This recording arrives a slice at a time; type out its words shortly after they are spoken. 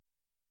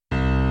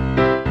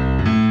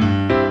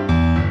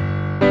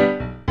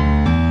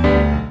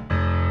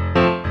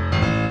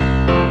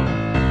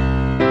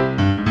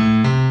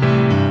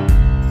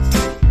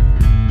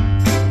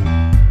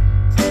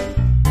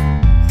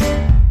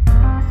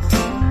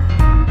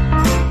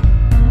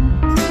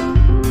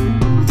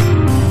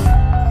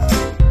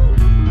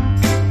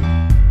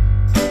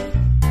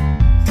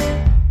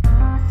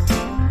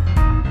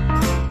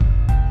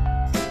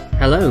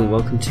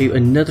welcome to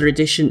another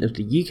edition of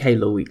the UK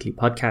Law Weekly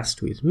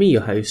podcast with me,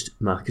 your host,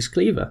 Marcus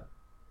Cleaver.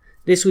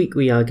 This week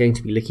we are going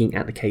to be looking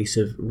at the case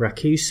of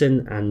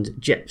Rakusen and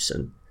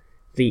Jepsen.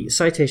 The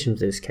citation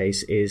for this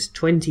case is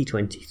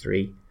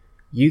 2023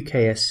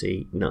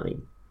 UKSC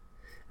 9.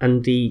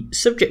 And the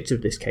subject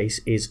of this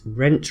case is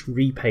rent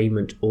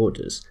repayment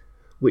orders,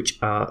 which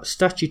are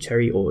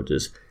statutory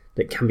orders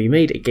that can be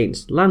made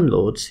against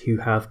landlords who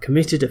have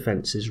committed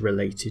offences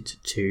related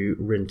to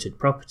rented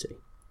property.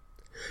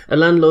 A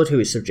landlord who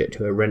is subject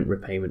to a rent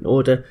repayment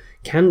order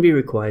can be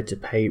required to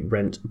pay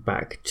rent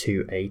back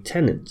to a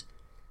tenant.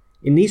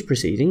 In these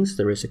proceedings,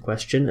 there is a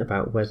question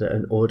about whether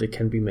an order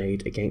can be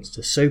made against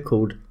a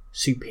so-called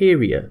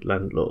superior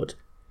landlord.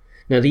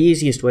 Now, the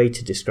easiest way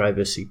to describe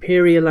a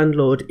superior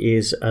landlord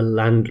is a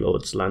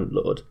landlord's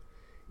landlord.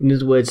 In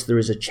other words, there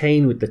is a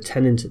chain with the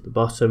tenant at the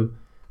bottom,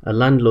 a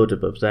landlord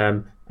above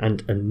them,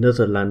 and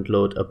another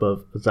landlord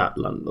above that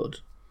landlord.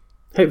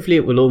 Hopefully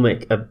it will all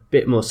make a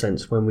bit more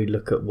sense when we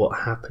look at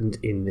what happened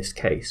in this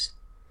case.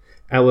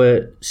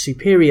 Our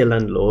superior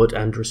landlord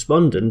and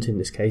respondent in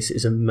this case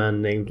is a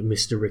man named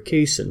Mr.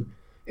 Rakusen,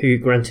 who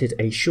granted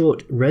a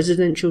short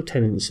residential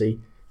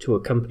tenancy to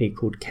a company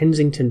called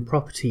Kensington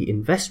Property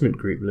Investment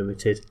Group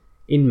Limited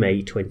in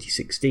May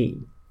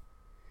 2016.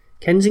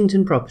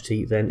 Kensington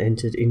Property then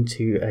entered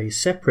into a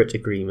separate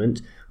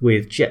agreement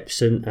with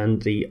Jepsen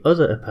and the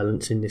other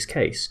appellants in this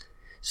case,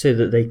 so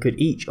that they could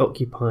each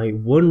occupy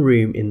one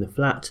room in the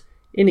flat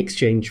in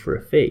exchange for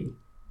a fee.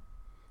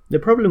 The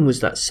problem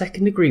was that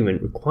second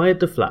agreement required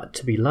the flat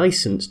to be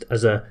licensed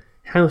as a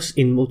house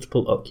in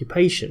multiple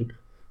occupation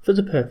for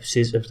the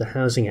purposes of the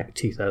Housing Act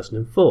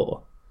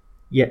 2004,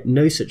 yet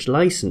no such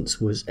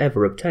license was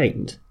ever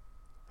obtained.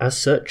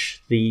 As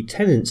such, the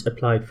tenants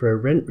applied for a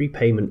rent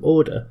repayment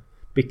order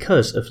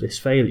because of this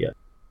failure.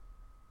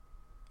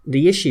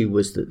 The issue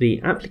was that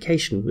the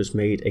application was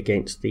made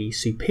against the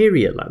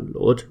superior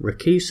landlord,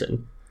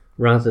 Rakusen,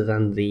 rather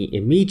than the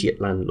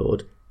immediate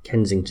landlord,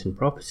 Kensington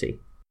Property.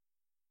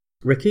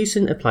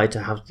 Rakusen applied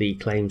to have the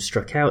claim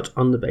struck out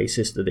on the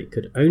basis that it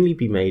could only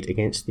be made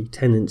against the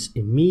tenant's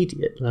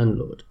immediate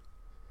landlord.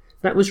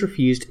 That was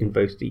refused in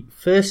both the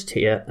first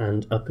tier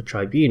and upper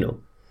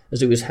tribunal,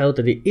 as it was held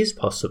that it is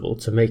possible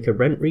to make a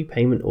rent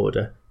repayment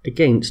order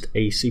against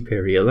a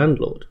superior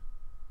landlord.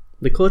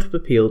 The Court of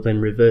Appeal then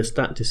reversed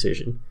that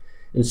decision,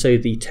 and so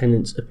the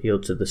tenants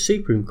appealed to the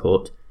Supreme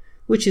Court,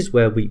 which is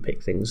where we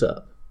pick things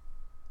up.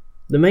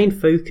 The main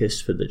focus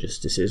for the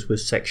justices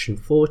was Section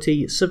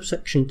 40,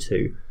 subsection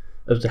 2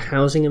 of the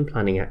Housing and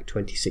Planning Act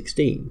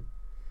 2016.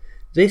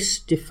 This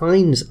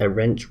defines a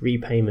rent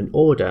repayment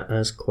order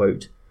as,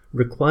 quote,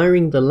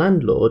 requiring the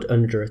landlord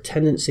under a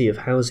tenancy of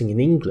housing in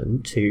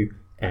England to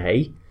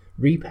A.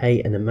 repay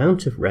an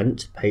amount of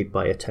rent paid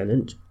by a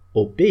tenant,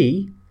 or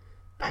B.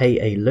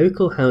 pay a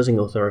local housing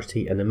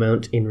authority an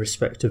amount in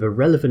respect of a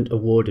relevant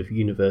award of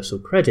universal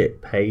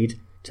credit paid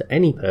to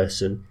any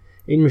person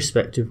in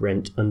respect of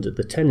rent under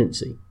the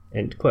tenancy,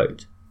 end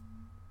quote.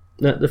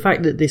 Now, the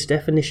fact that this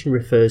definition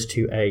refers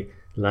to a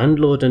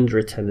landlord under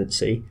a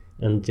tenancy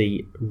and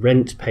the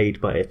rent paid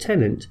by a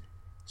tenant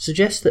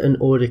suggests that an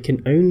order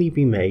can only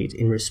be made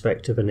in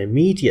respect of an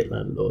immediate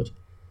landlord,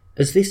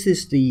 as this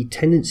is the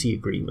tenancy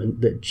agreement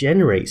that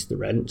generates the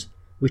rent,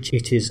 which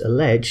it is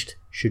alleged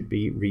should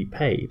be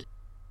repaid.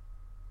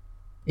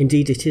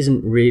 Indeed, it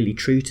isn't really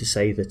true to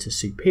say that a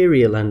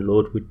superior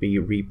landlord would be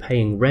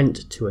repaying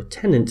rent to a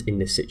tenant in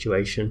this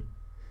situation,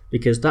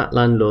 because that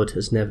landlord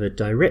has never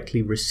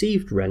directly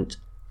received rent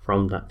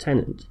from that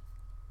tenant.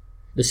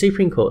 The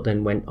Supreme Court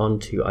then went on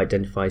to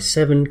identify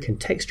 7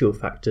 contextual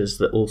factors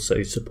that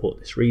also support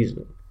this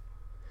reasoning.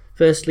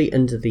 Firstly,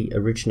 under the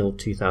original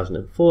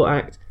 2004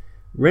 Act,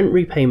 rent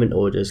repayment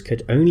orders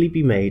could only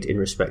be made in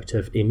respect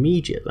of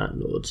immediate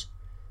landlords,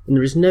 and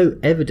there is no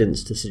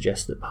evidence to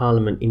suggest that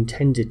Parliament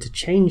intended to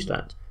change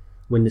that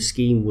when the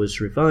scheme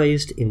was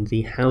revised in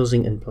the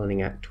Housing and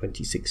Planning Act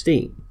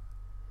 2016.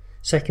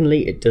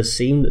 Secondly, it does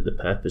seem that the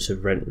purpose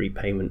of rent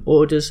repayment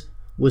orders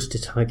was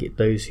to target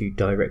those who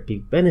directly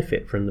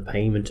benefit from the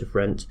payment of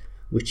rent,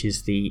 which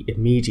is the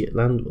immediate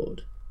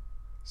landlord.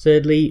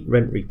 Thirdly,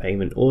 rent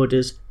repayment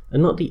orders are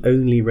not the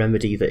only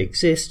remedy that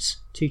exists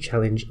to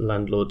challenge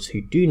landlords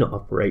who do not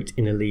operate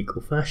in a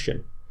legal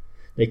fashion.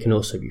 They can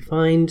also be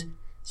fined,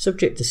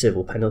 subject to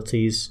civil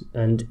penalties,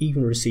 and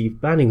even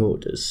receive banning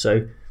orders,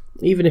 so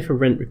even if a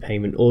rent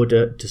repayment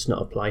order does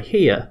not apply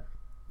here,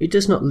 it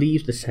does not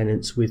leave the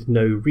tenants with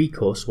no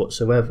recourse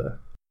whatsoever.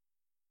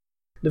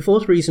 The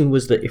fourth reason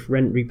was that if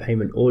rent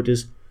repayment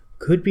orders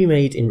could be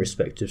made in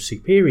respect of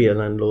superior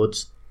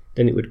landlords,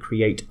 then it would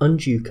create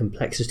undue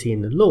complexity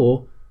in the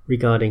law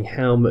regarding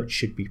how much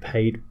should be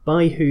paid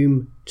by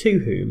whom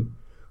to whom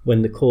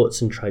when the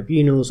courts and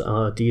tribunals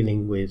are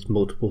dealing with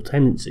multiple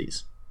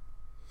tenancies.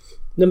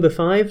 Number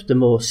 5, the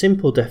more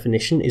simple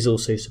definition is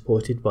also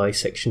supported by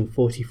Section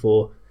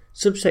 44,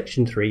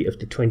 subsection 3 of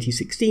the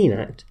 2016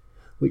 Act,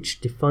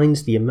 which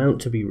defines the amount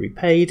to be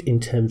repaid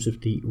in terms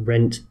of the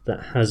rent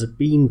that has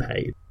been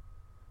paid.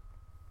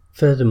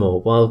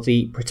 Furthermore, while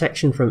the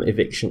Protection from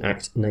Eviction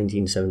Act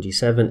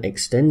 1977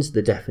 extends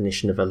the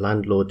definition of a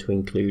landlord to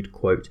include,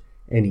 quote,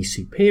 any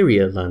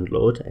superior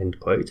landlord, end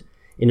quote,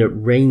 in a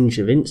range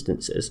of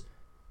instances,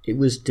 it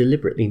was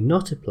deliberately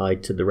not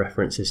applied to the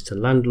references to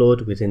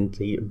landlord within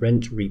the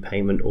rent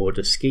repayment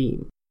order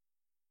scheme.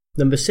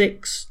 Number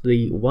 6,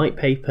 the White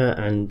Paper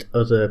and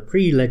other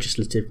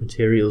pre-legislative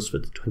materials for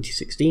the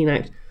 2016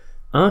 Act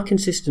are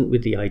consistent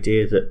with the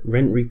idea that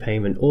rent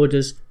repayment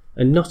orders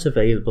are not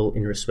available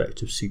in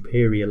respect of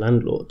superior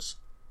landlords.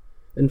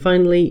 And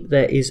finally,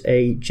 there is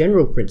a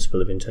general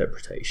principle of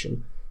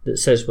interpretation that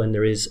says when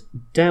there is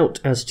doubt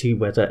as to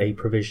whether a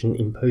provision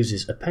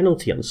imposes a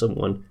penalty on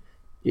someone,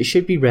 it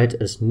should be read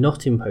as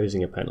not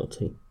imposing a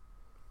penalty.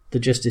 The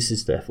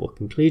justices therefore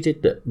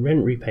concluded that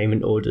rent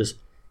repayment orders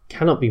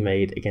cannot be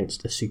made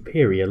against a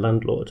superior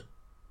landlord.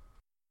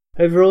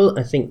 Overall,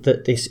 I think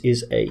that this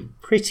is a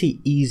pretty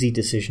easy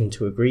decision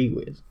to agree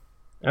with.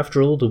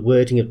 After all, the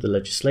wording of the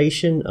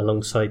legislation,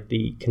 alongside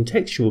the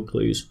contextual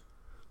clues,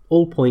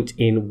 all point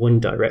in one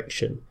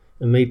direction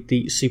and made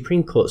the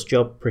Supreme Court's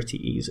job pretty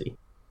easy.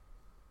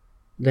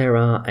 There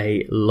are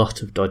a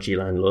lot of dodgy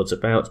landlords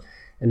about,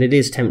 and it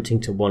is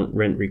tempting to want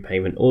rent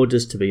repayment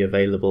orders to be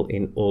available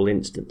in all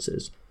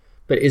instances,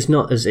 but it is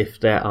not as if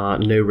there are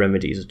no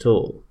remedies at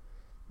all.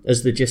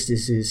 As the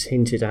justices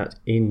hinted at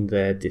in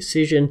their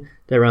decision,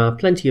 there are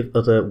plenty of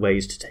other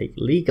ways to take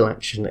legal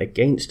action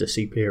against a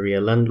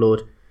superior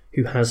landlord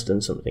who has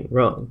done something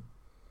wrong.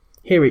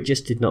 Here it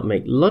just did not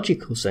make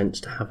logical sense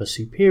to have a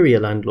superior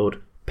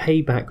landlord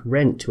pay back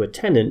rent to a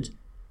tenant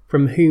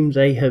from whom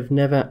they have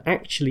never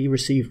actually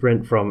received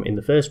rent from in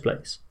the first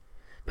place.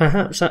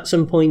 Perhaps at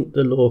some point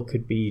the law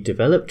could be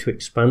developed to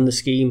expand the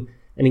scheme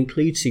and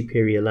include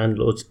superior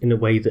landlords in a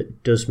way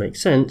that does make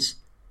sense,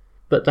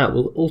 but that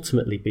will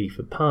ultimately be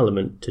for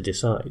Parliament to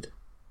decide.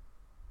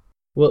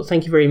 Well,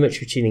 thank you very much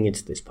for tuning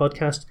into this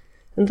podcast,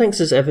 and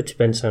thanks as ever to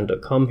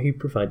bensound.com who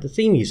provide the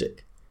theme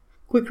music.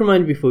 Quick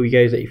reminder before we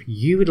go that if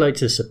you would like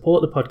to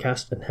support the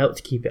podcast and help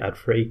to keep it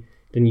ad-free,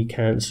 then you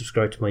can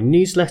subscribe to my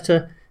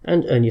newsletter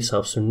and earn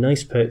yourself some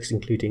nice perks,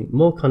 including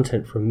more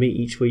content from me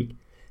each week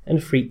and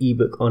a free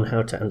ebook on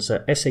how to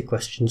answer essay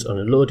questions on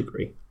a law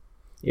degree.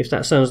 If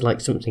that sounds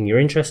like something you're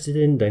interested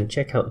in, then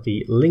check out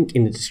the link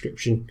in the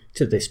description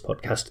to this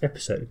podcast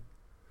episode.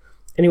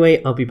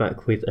 Anyway, I'll be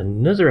back with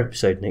another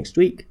episode next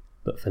week,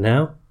 but for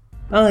now,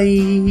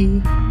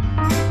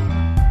 bye!